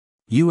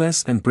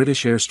US and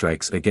British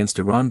airstrikes against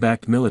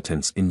Iran-backed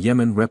militants in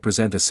Yemen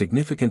represent a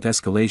significant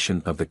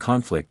escalation of the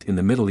conflict in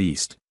the Middle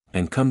East,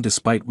 and come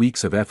despite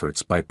weeks of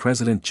efforts by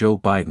President Joe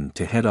Biden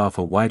to head off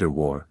a wider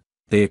war.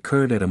 They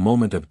occurred at a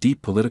moment of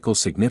deep political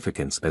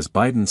significance as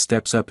Biden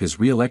steps up his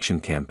re-election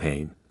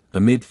campaign,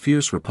 amid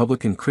fierce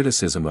Republican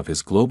criticism of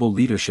his global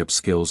leadership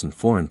skills and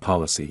foreign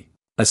policy,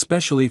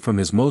 especially from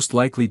his most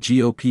likely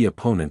GOP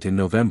opponent in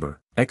November,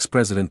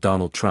 ex-President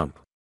Donald Trump.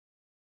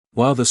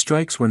 While the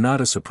strikes were not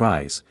a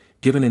surprise,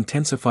 given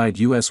intensified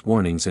U.S.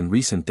 warnings in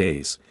recent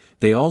days,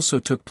 they also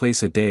took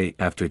place a day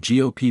after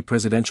GOP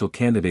presidential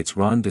candidates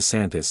Ron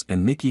DeSantis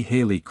and Nikki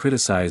Haley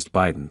criticized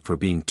Biden for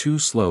being too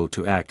slow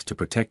to act to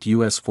protect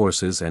U.S.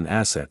 forces and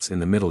assets in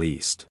the Middle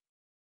East.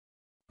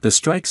 The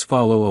strikes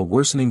follow a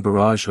worsening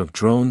barrage of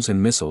drones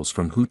and missiles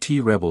from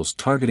Houthi rebels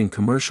targeting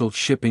commercial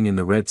shipping in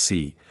the Red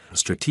Sea, a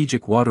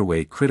strategic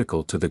waterway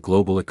critical to the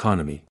global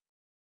economy.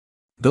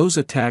 Those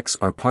attacks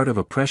are part of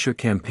a pressure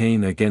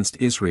campaign against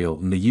Israel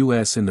and the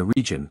U.S. in the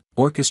region,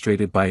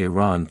 orchestrated by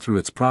Iran through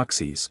its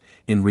proxies,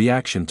 in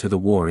reaction to the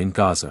war in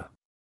Gaza.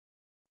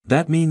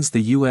 That means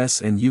the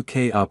US and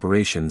UK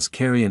operations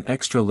carry an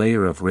extra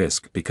layer of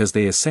risk because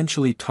they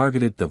essentially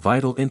targeted the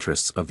vital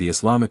interests of the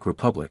Islamic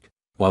Republic,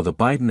 while the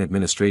Biden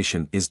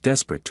administration is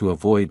desperate to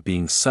avoid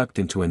being sucked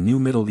into a new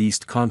Middle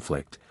East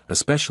conflict,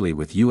 especially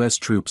with US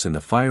troops in the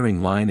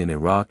firing line in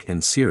Iraq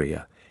and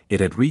Syria. It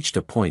had reached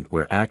a point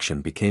where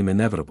action became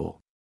inevitable.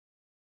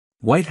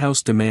 White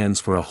House demands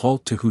for a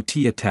halt to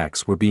Houthi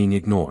attacks were being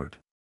ignored.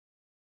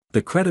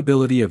 The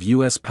credibility of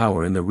U.S.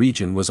 power in the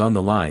region was on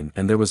the line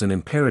and there was an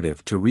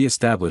imperative to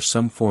re-establish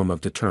some form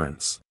of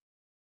deterrence.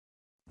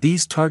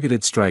 These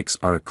targeted strikes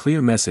are a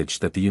clear message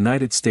that the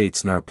United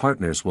States and our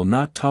partners will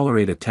not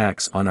tolerate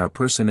attacks on our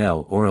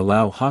personnel or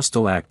allow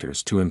hostile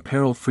actors to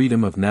imperil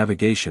freedom of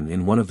navigation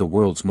in one of the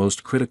world's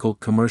most critical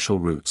commercial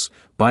routes,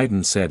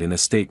 Biden said in a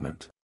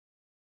statement.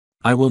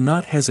 I will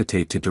not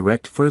hesitate to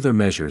direct further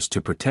measures to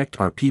protect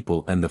our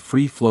people and the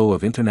free flow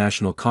of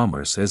international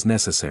commerce as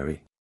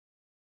necessary.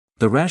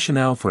 The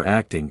rationale for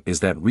acting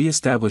is that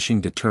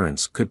re-establishing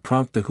deterrence could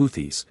prompt the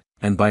Houthis,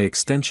 and by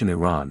extension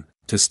Iran,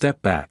 to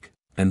step back,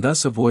 and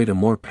thus avoid a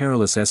more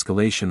perilous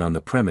escalation on the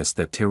premise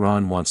that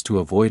Tehran wants to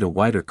avoid a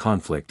wider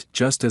conflict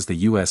just as the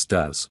US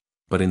does,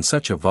 but in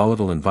such a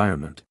volatile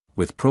environment,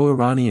 with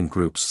pro-Iranian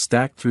groups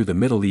stacked through the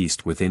Middle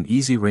East within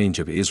easy range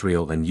of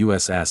Israel and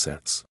US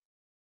assets.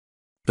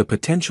 The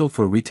potential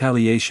for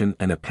retaliation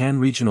and a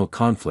pan-regional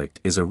conflict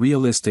is a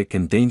realistic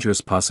and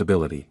dangerous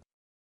possibility.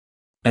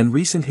 And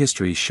recent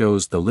history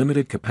shows the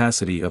limited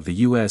capacity of the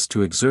U.S.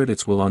 to exert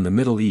its will on the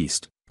Middle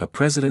East. A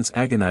president's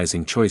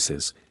agonizing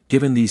choices.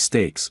 Given these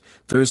stakes,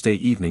 Thursday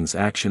evening's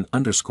action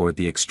underscored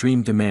the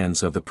extreme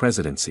demands of the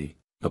presidency,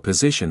 a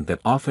position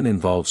that often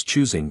involves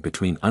choosing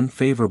between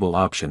unfavorable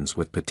options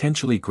with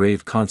potentially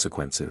grave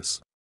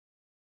consequences.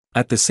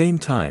 At the same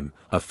time,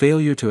 a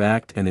failure to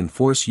act and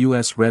enforce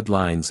U.S. red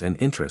lines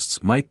and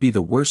interests might be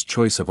the worst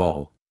choice of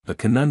all, a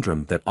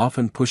conundrum that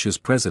often pushes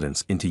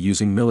presidents into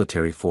using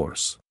military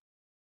force.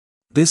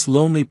 This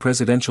lonely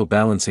presidential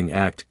balancing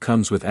act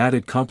comes with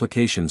added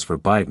complications for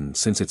Biden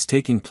since it's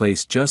taking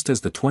place just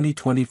as the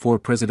 2024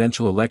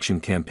 presidential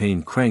election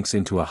campaign cranks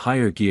into a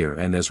higher gear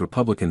and as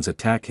Republicans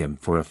attack him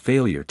for a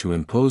failure to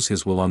impose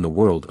his will on the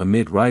world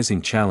amid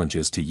rising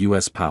challenges to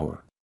U.S.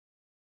 power.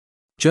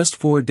 Just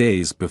 4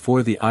 days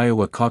before the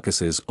Iowa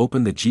caucuses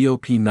open the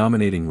GOP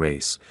nominating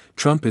race,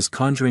 Trump is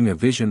conjuring a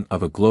vision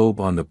of a globe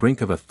on the brink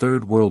of a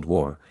third world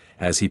war,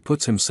 as he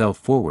puts himself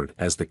forward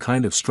as the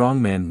kind of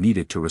strongman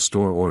needed to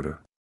restore order.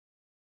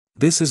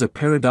 This is a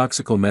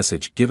paradoxical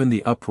message given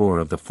the uproar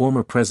of the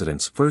former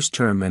president's first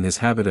term and his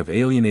habit of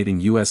alienating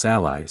U.S.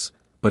 allies,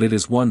 but it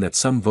is one that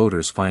some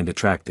voters find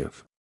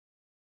attractive.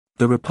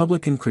 The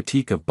Republican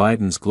critique of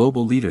Biden's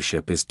global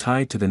leadership is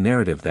tied to the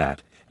narrative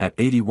that, at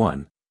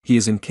 81, he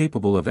is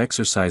incapable of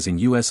exercising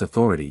U.S.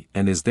 authority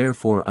and is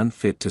therefore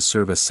unfit to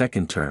serve a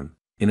second term.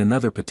 In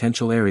another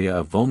potential area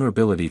of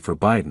vulnerability for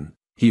Biden,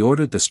 he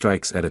ordered the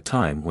strikes at a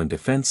time when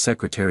Defense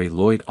Secretary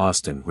Lloyd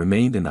Austin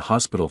remained in the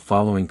hospital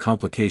following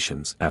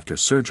complications after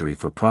surgery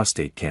for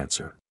prostate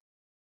cancer.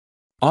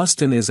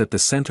 Austin is at the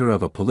center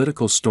of a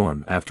political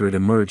storm after it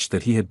emerged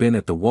that he had been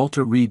at the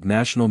Walter Reed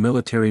National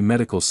Military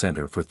Medical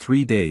Center for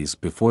 3 days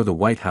before the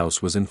White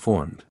House was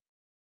informed.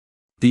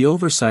 The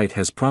oversight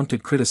has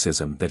prompted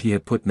criticism that he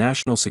had put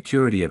national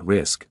security at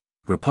risk.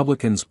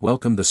 Republicans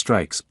welcomed the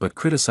strikes but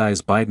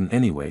criticized Biden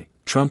anyway.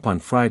 Trump on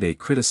Friday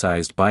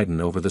criticized Biden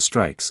over the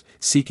strikes,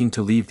 seeking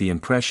to leave the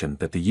impression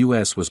that the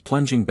U.S. was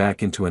plunging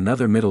back into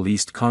another Middle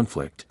East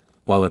conflict,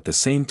 while at the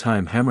same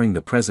time hammering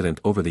the president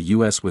over the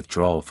U.S.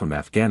 withdrawal from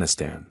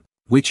Afghanistan,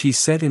 which he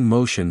set in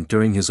motion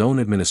during his own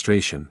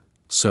administration.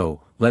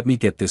 So, let me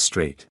get this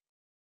straight.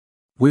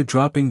 We're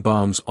dropping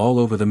bombs all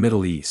over the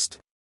Middle East.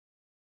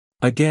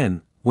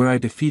 Again, where I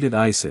defeated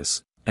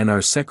ISIS, and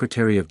our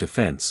Secretary of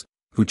Defense,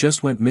 who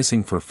just went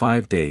missing for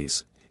 5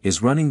 days,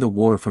 is running the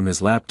war from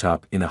his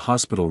laptop in a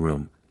hospital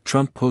room,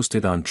 Trump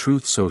posted on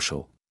Truth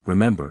Social.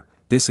 Remember,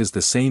 this is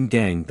the same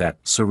gang that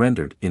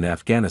surrendered in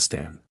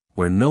Afghanistan.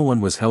 where no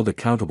one was held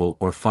accountable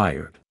or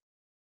fired.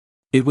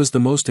 It was the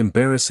most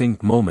embarrassing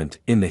moment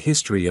in the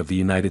history of the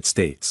United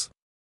States.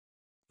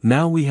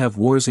 Now we have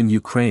wars in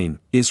Ukraine,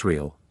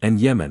 Israel, and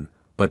Yemen,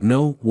 but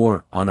no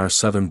war on our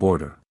southern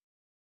border.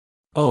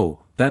 Oh,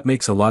 that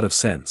makes a lot of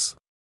sense.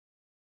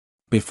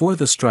 Before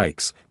the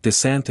strikes,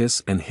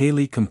 DeSantis and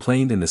Haley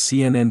complained in the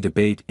CNN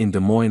debate in Des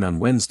Moines on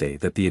Wednesday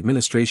that the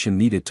administration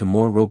needed to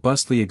more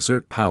robustly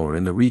exert power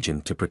in the region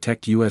to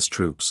protect U.S.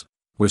 troops.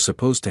 We're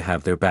supposed to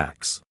have their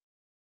backs.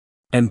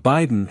 And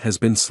Biden has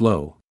been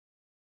slow.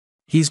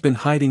 He's been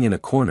hiding in a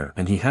corner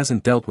and he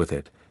hasn't dealt with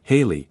it,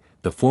 Haley,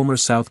 the former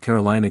South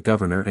Carolina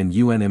governor and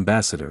UN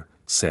ambassador,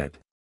 said.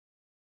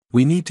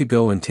 We need to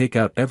go and take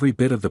out every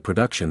bit of the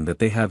production that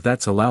they have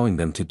that's allowing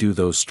them to do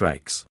those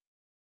strikes.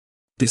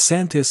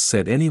 DeSantis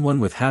said anyone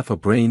with half a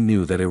brain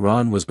knew that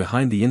Iran was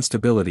behind the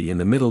instability in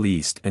the Middle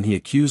East, and he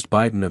accused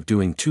Biden of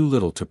doing too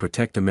little to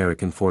protect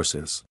American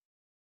forces.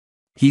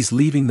 He's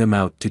leaving them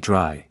out to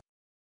dry.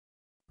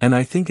 And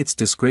I think it's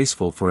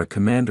disgraceful for a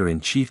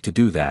commander-in-chief to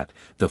do that,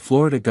 the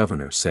Florida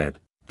governor said.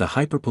 The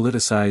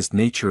hyper-politicized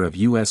nature of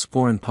U.S.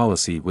 foreign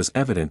policy was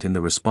evident in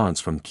the response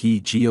from key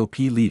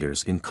GOP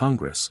leaders in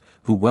Congress,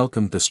 who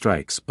welcomed the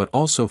strikes but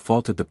also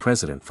faulted the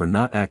president for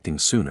not acting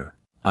sooner.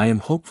 I am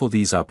hopeful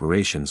these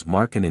operations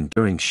mark an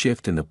enduring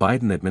shift in the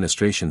Biden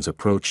administration's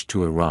approach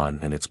to Iran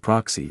and its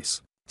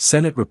proxies,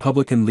 Senate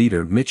Republican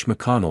leader Mitch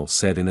McConnell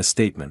said in a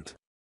statement.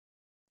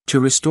 To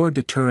restore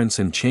deterrence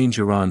and change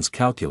Iran's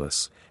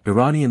calculus,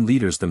 Iranian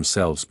leaders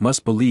themselves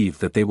must believe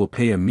that they will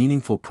pay a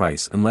meaningful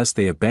price unless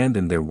they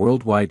abandon their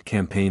worldwide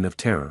campaign of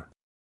terror.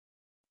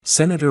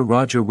 Senator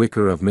Roger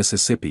Wicker of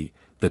Mississippi,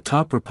 the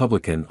top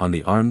Republican on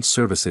the Armed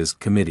Services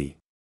Committee,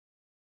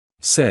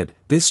 said,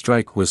 "This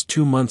strike was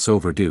 2 months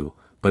overdue,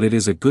 but it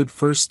is a good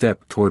first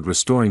step toward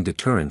restoring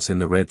deterrence in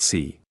the Red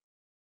Sea."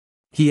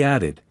 He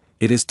added,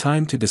 "It is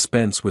time to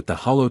dispense with the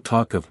hollow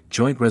talk of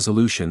joint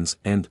resolutions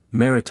and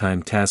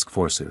maritime task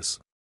forces.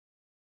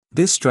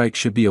 This strike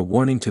should be a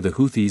warning to the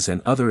Houthis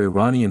and other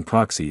Iranian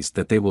proxies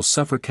that they will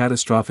suffer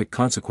catastrophic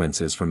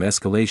consequences from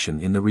escalation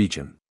in the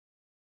region."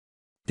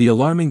 The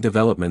alarming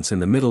developments in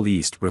the Middle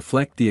East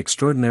reflect the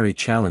extraordinary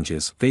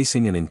challenges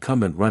facing an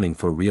incumbent running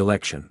for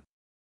re-election.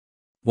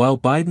 While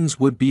Biden's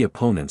would-be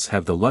opponents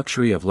have the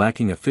luxury of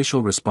lacking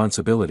official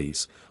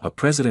responsibilities, a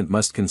president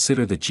must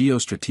consider the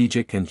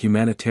geostrategic and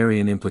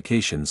humanitarian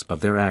implications of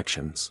their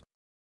actions.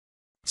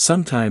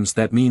 Sometimes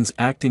that means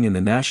acting in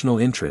the national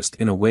interest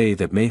in a way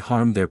that may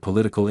harm their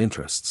political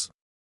interests.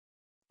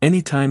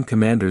 Anytime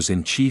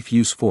commanders-in-chief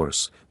use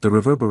force, the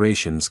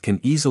reverberations can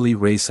easily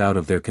race out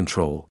of their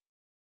control.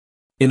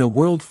 In a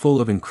world full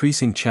of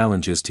increasing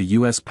challenges to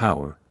U.S.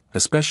 power,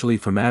 especially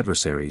from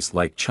adversaries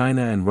like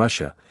China and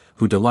Russia,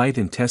 who delight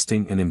in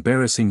testing and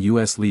embarrassing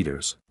U.S.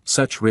 leaders,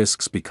 such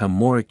risks become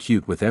more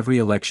acute with every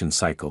election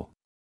cycle.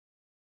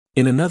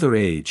 In another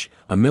age,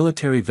 a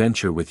military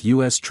venture with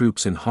U.S.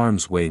 troops in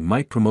harm's way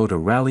might promote a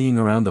rallying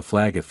around the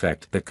flag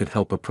effect that could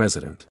help a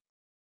president.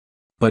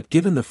 But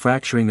given the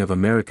fracturing of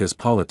America's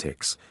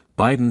politics,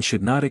 Biden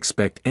should not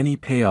expect any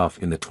payoff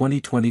in the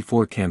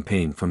 2024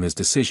 campaign from his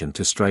decision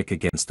to strike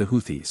against the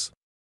Houthis.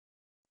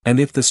 And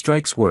if the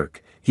strikes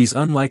work, he's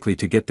unlikely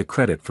to get the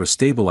credit for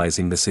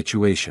stabilizing the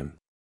situation.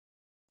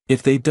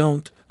 If they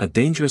don't, a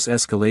dangerous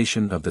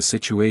escalation of the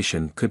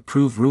situation could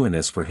prove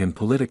ruinous for him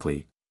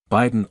politically.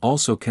 Biden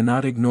also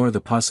cannot ignore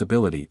the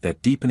possibility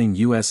that deepening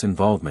U.S.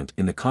 involvement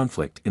in the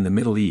conflict in the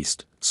Middle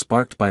East,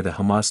 sparked by the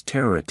Hamas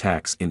terror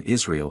attacks in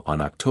Israel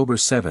on October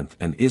 7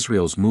 and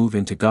Israel's move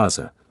into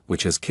Gaza,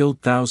 which has killed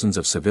thousands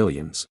of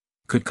civilians,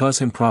 could cause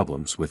him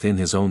problems within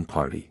his own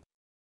party.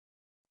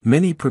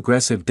 Many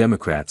progressive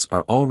Democrats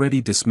are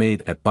already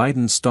dismayed at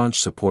Biden's staunch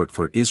support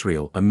for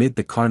Israel amid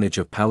the carnage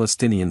of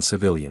Palestinian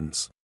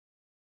civilians.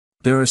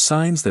 There are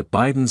signs that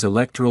Biden's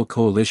electoral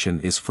coalition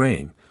is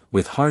fraying,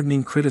 with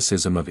hardening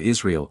criticism of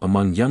Israel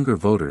among younger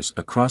voters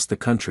across the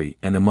country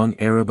and among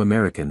Arab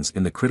Americans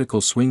in the critical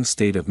swing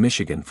state of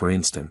Michigan, for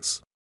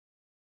instance.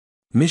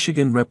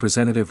 Michigan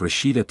Representative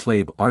Rashida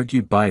Tlaib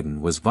argued Biden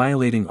was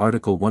violating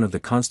Article 1 of the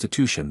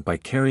Constitution by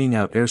carrying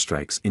out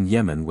airstrikes in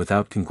Yemen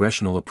without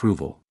congressional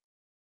approval.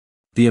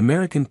 "The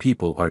American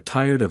people are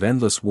tired of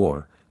endless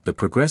war," the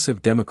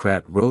progressive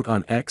Democrat wrote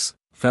on X.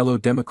 Fellow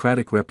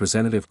Democratic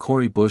Representative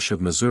Cori Bush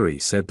of Missouri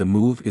said the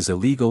move is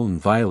illegal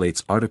and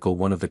violates Article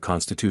 1 of the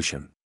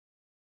Constitution.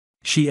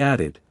 She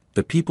added,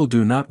 "The people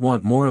do not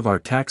want more of our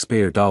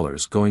taxpayer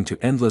dollars going to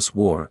endless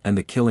war and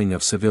the killing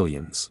of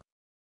civilians."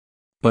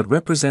 But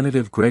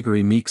Representative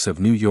Gregory Meeks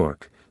of New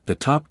York, the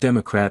top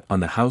Democrat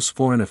on the House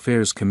Foreign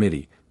Affairs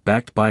Committee,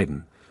 backed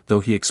Biden, though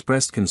he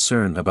expressed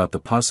concern about the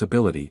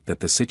possibility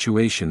that the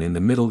situation in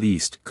the Middle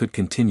East could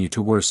continue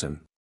to worsen.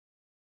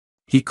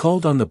 He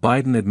called on the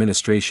Biden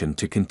administration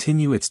to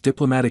continue its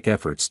diplomatic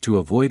efforts to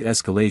avoid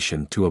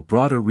escalation to a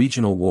broader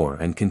regional war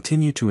and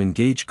continue to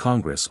engage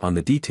Congress on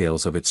the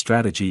details of its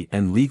strategy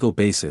and legal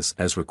basis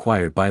as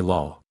required by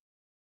law.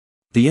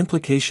 The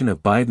implication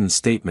of Biden's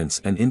statements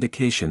and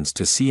indications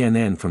to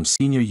CNN from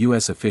senior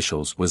U.S.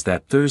 officials was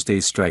that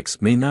Thursday's strikes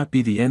may not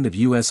be the end of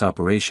U.S.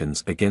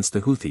 operations against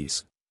the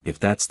Houthis, if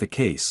that's the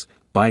case,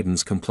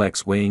 Biden's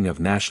complex weighing of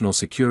national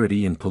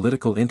security and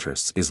political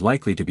interests is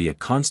likely to be a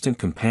constant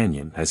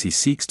companion as he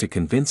seeks to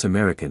convince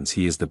Americans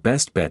he is the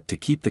best bet to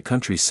keep the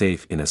country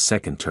safe in a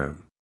second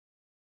term.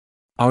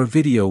 Our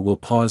video will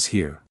pause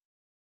here.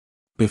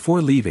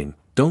 Before leaving,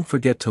 don't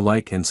forget to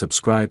like and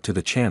subscribe to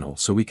the channel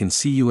so we can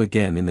see you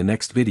again in the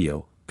next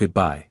video.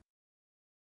 Goodbye.